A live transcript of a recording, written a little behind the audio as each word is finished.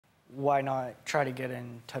why not try to get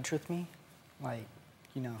in touch with me? Like,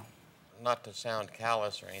 you know. Not to sound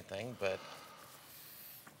callous or anything, but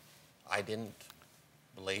I didn't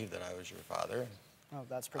believe that I was your father. Oh,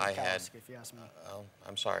 that's pretty callous if you ask me. Oh,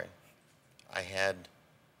 I'm sorry. I had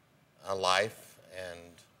a life and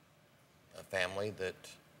a family that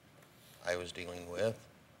I was dealing with,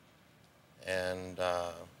 and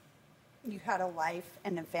You had a life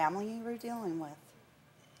and a family you were dealing with.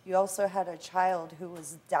 You also had a child who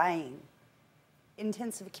was dying.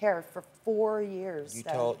 Intensive care for 4 years.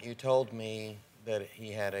 you told me that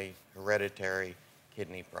he had a hereditary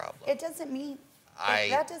kidney problem. It doesn't mean,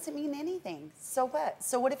 that doesn't mean anything. So what?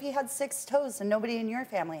 So what if he had 6 toes and nobody in your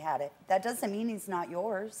family had it? That doesn't mean he's not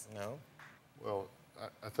yours. No. Well,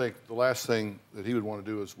 I think the last thing that he would want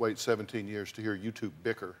to do is wait 17 years to hear you two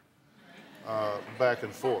bicker back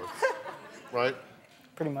and forth, right?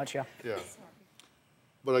 Pretty much, yeah. Yeah.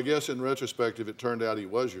 But I guess in retrospect, if it turned out he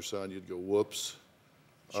was your son, you'd go, whoops.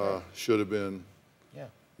 Sure. Should have been. Yeah.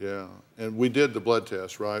 Yeah. And we did the blood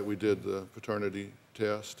test, right? We did the paternity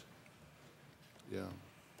test. Yeah.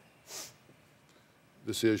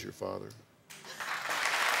 This is your father.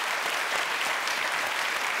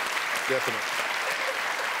 Definitely.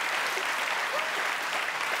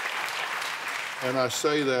 And I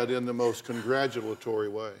say that in the most congratulatory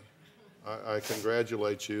way. I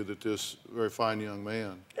congratulate you that this very fine young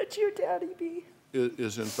man It's your daddy, B.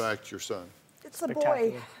 is in fact your son. It's a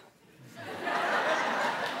boy.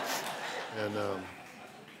 And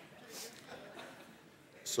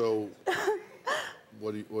so,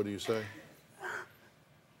 what do you say?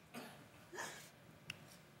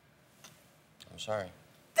 I'm sorry.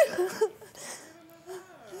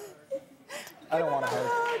 I don't want to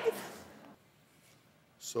hug.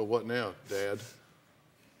 So what now, Dad?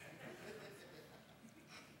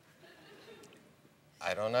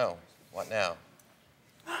 I don't know. What now?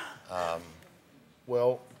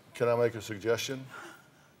 Well, can I make a suggestion?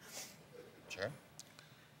 Sure.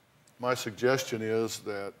 My suggestion is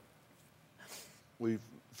that we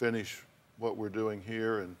finish what we're doing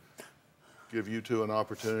here and give you two an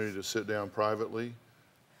opportunity to sit down privately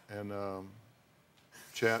and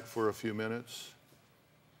chat for a few minutes.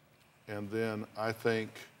 And then I think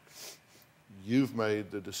you've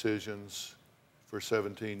made the decisions for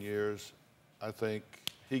 17 years. I think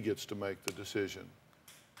he gets to make the decision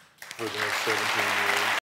for the next 17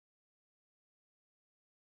 years.